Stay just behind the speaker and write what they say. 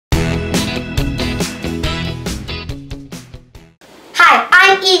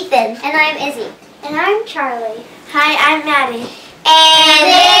I'm Ethan. And I'm Izzy. And I'm Charlie. Hi, I'm Maddie. And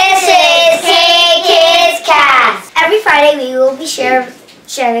this is K Kids Cast. Every Friday we will be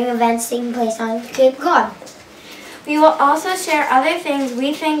sharing events taking place on Cape Cod. We will also share other things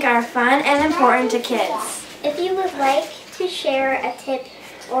we think are fun and important to kids. If you would like to share a tip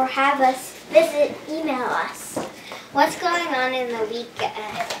or have us visit, email us. What's going on in the week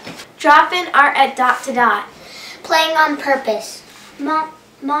ahead? Drop in art at Dot to Dot. Playing on Purpose.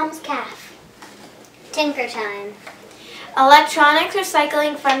 Mom's Calf. Tinker Time. Electronics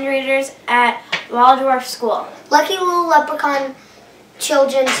recycling fundraisers at Waldorf School. Lucky Little Leprechaun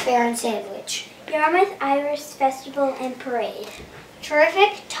Children's Fair and Sandwich. Yarmouth Iris Festival and Parade.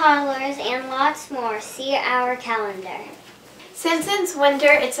 Terrific toddlers and lots more. See our calendar. Since it's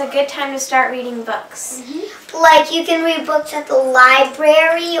winter, it's a good time to start reading books. Like you can read books at the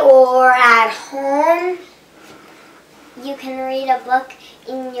library or at home. You can read a book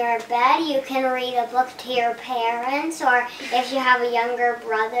in your bed. You can read a book to your parents, or if you have a younger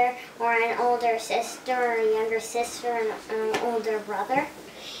brother or an older sister, or a younger sister and an older brother.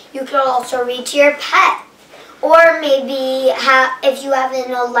 You can also read to your pet. Or maybe if you have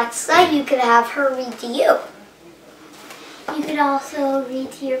an Alexa, you could have her read to you. You could also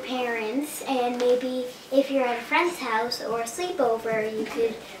read to your parents, and maybe if you're at a friend's house or a sleepover, you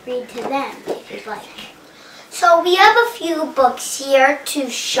could read to them if you'd like. So we have a few books here to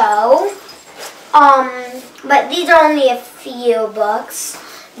show, but these are only a few books.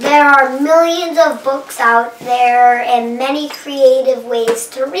 There are millions of books out there and many creative ways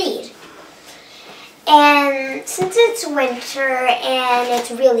to read. And since it's winter and it's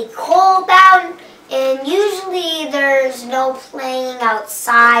really cold out, and usually there's no playing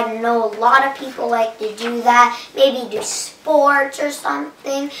outside, I know a lot of people like to do that, maybe do sports or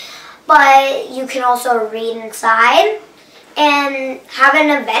something. But you can also read inside and have an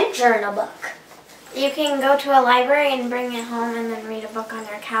adventure in a book. You can go to a library and bring it home and then read a book on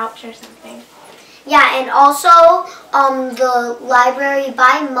your couch or something. Yeah, and also the library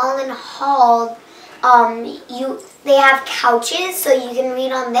by Mullen Hall, they have couches so you can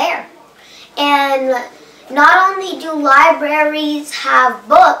read on there. And not only do libraries have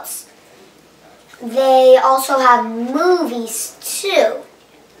books, they also have movies too.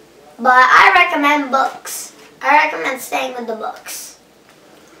 But I recommend books. I recommend staying with the books.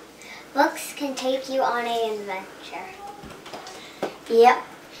 Books can take you on an adventure. Yep.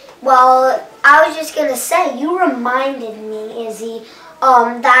 Well, I was just going to say, you reminded me, Izzy,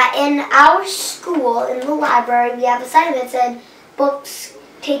 that in our school, in the library, we have a sign that said, books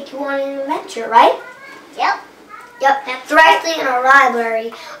take you on an adventure, right? Yep. Yep, that's right in our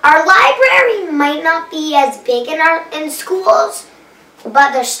library. Our library might not be as big in schools,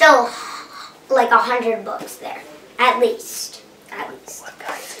 but there's still like 100 books there, at least.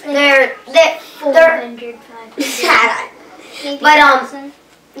 They're 400, 500. But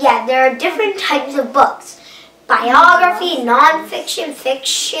yeah, there are different types of books: biography, nonfiction,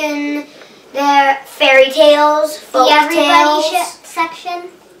 fiction. There are fairy tales, folk Everybody tales.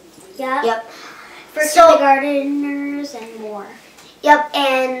 section. Yep. For So- kindergarteners and more. Yep,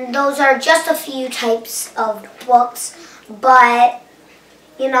 and those are just a few types of books, but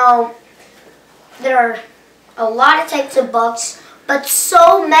you know, there are a lot of types of books, but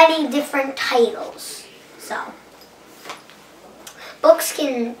so many different titles. So, books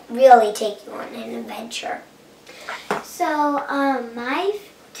can really take you on an adventure. So, my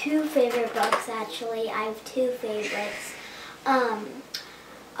two favorite books, actually, I have two favorites,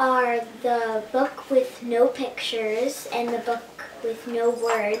 are the book with no pictures and the book with no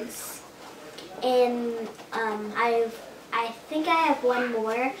words. And I think I have one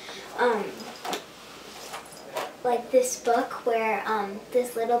more, like this book where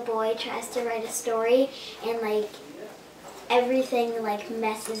this little boy tries to write a story and like everything like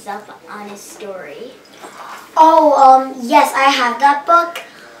messes up on his story. Oh, yes, I have that book.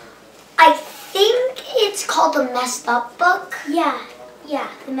 I think it's called The Messed Up Book. Yeah,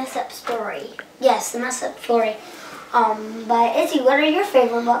 the mess up story. Yes, The Messed Up Story. But Izzy, what are your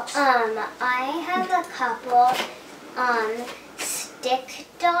favorite books? I have a couple. Stick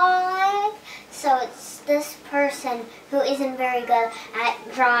Dog. So it's this person who isn't very good at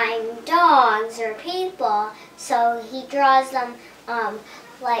drawing dogs or people. So he draws them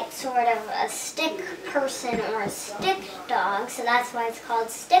like sort of a stick person or a stick dog. So that's why it's called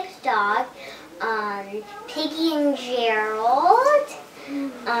Stick Dog. Piggy and Gerald.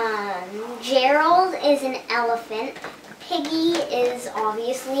 Gerald is an elephant. Piggy is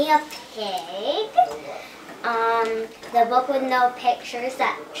obviously a pig. The book with no pictures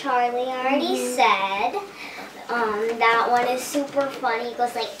that Charlie already said. That one is super funny. It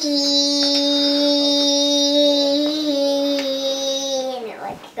goes like ee, and it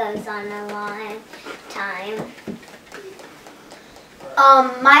like goes on a long time.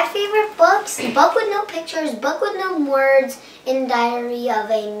 My favorite books: Book with No Pictures, Book with No Words, and Diary of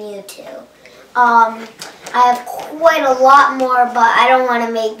a Mewtwo. I have quite a lot more, but I don't want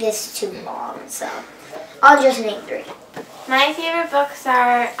to make this too long, so I'll just name 3. My favorite books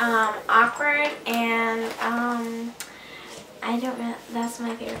are Awkward and I don't know. That's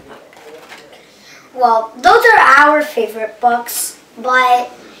my favorite book. Well, those are our favorite books,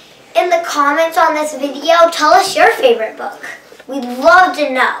 but in the comments on this video, tell us your favorite book. We'd love to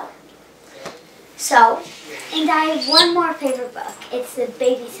know. So, And I have one more favorite book. It's The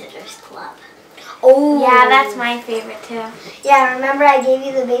Babysitter's Club. oh Yeah, that's my favorite too. Yeah, remember I gave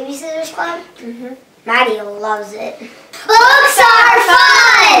you the Babysitter's Club? Mm-hmm. Maddie loves it. Books are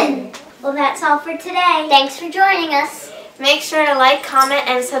fun! Well, that's all for today. Thanks for joining us. Make sure to like, comment,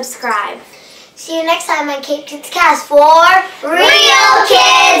 and subscribe. See you next time on Cape Kids Cast for Real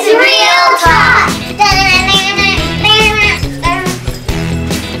Kids Real